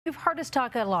You've heard us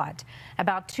talk a lot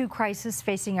about two crises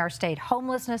facing our state: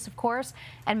 homelessness, of course,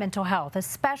 and mental health,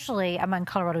 especially among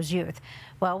Colorado's youth.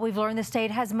 Well, we've learned the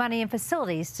state has money and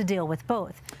facilities to deal with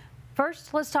both.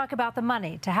 First, let's talk about the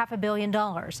money, to $500 million.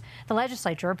 The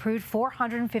legislature approved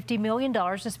 $450 million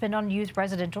to spend on youth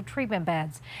residential treatment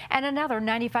beds and another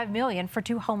 $95 million for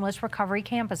two homeless recovery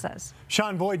campuses.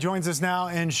 Shaun Boyd joins us now.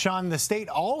 And Shaun, the state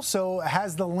also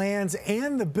has the lands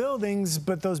and the buildings,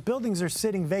 but those buildings are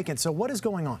sitting vacant. So what is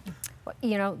going on?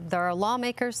 You know, there are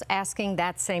lawmakers asking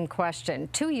that same question.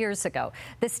 2 years ago,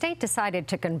 the state decided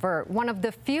to convert one of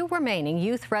the few remaining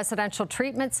youth residential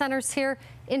treatment centers here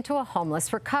into a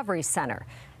homeless recovery center.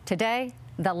 Today,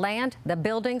 the land, the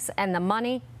buildings, and the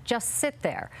money just sit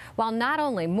there, while not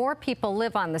only more people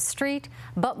live on the street,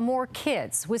 but more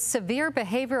kids with severe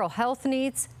behavioral health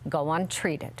needs go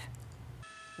untreated.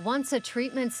 Once a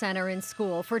treatment center and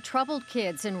school for troubled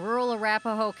kids in rural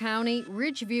Arapahoe County,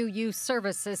 Ridgeview Youth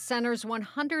Services Center's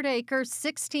 100-acre,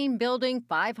 16-building,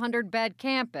 500-bed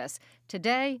campus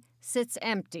today sits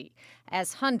empty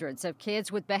as hundreds of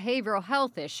kids with behavioral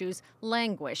health issues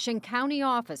languish in county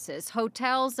offices,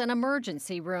 hotels, and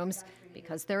emergency rooms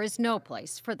because there is no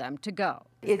place for them to go.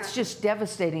 It's just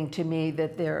devastating to me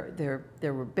that there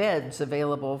were beds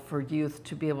available for youth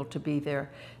to be able to be there.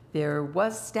 There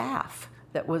was staff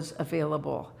that was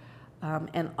available,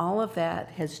 and all of that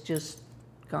has just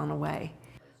gone away.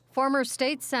 Former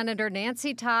state senator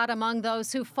Nancy Todd among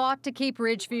those who fought to keep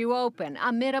Ridgeview open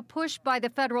amid a push by the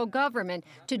federal government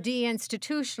to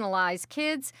deinstitutionalize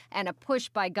kids and a push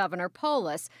by Governor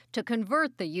Polis to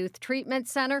convert the youth treatment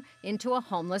center into a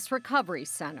homeless recovery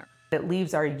center. It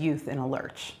leaves our youth in a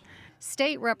lurch.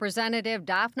 State Representative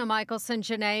Daphne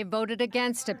Michelson-Jeannet voted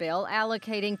against a bill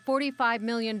allocating $45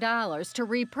 million to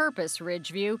repurpose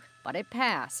Ridgeview, but it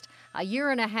passed. A year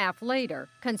and a half later,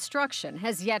 construction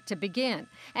has yet to begin,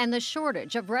 and the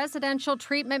shortage of residential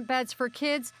treatment beds for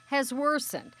kids has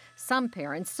worsened. Some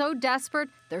parents so desperate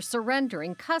they're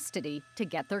surrendering custody to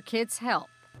get their kids help.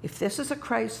 If this is a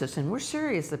crisis and we're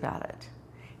serious about it,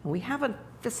 and we have a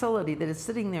facility that is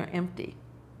sitting there empty,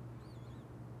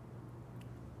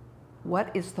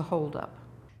 what is the holdup?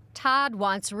 Todd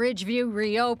wants Ridgeview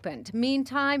reopened.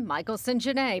 Meantime,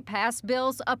 Michelson-Jeannet passed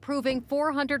bills approving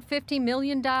 $450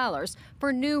 million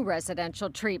for new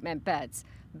residential treatment beds.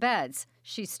 Beds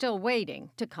she's still waiting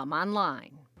to come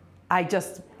online. I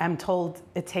just am told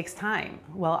it takes time.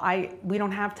 Well, we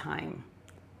don't have time.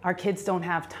 Our kids don't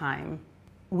have time.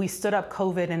 We stood up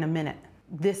COVID in a minute.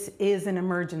 This is an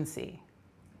emergency.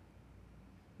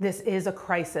 This is a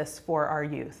crisis for our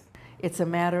youth. It's a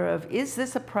matter of, is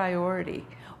this a priority?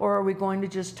 Or are we going to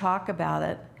just talk about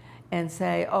it and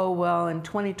say, oh, well, in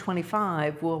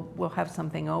 2025, we'll have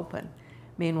something open.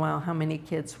 Meanwhile, how many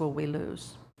kids will we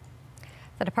lose?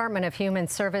 The Department of Human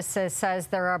Services says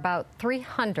there are about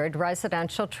 300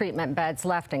 residential treatment beds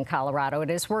left in Colorado.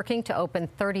 It is working to open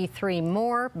 33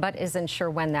 more, but isn't sure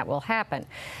when that will happen.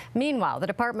 Meanwhile, the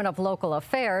Department of Local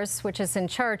Affairs, which is in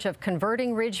charge of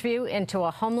converting Ridgeview into a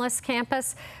homeless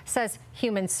campus, says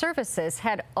Human Services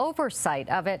had oversight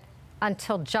of it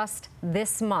until just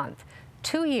this month,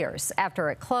 2 years after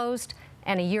it closed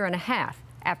and a year and a half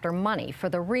after money for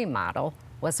the remodel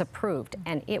was approved.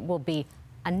 And it will be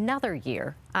another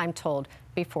year, I'm told,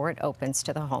 before it opens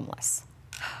to the homeless.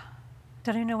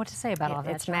 Don't even know what to say about all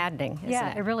that. It's maddening, isn't it?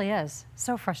 Yeah, it really is.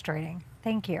 So frustrating.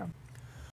 Thank you.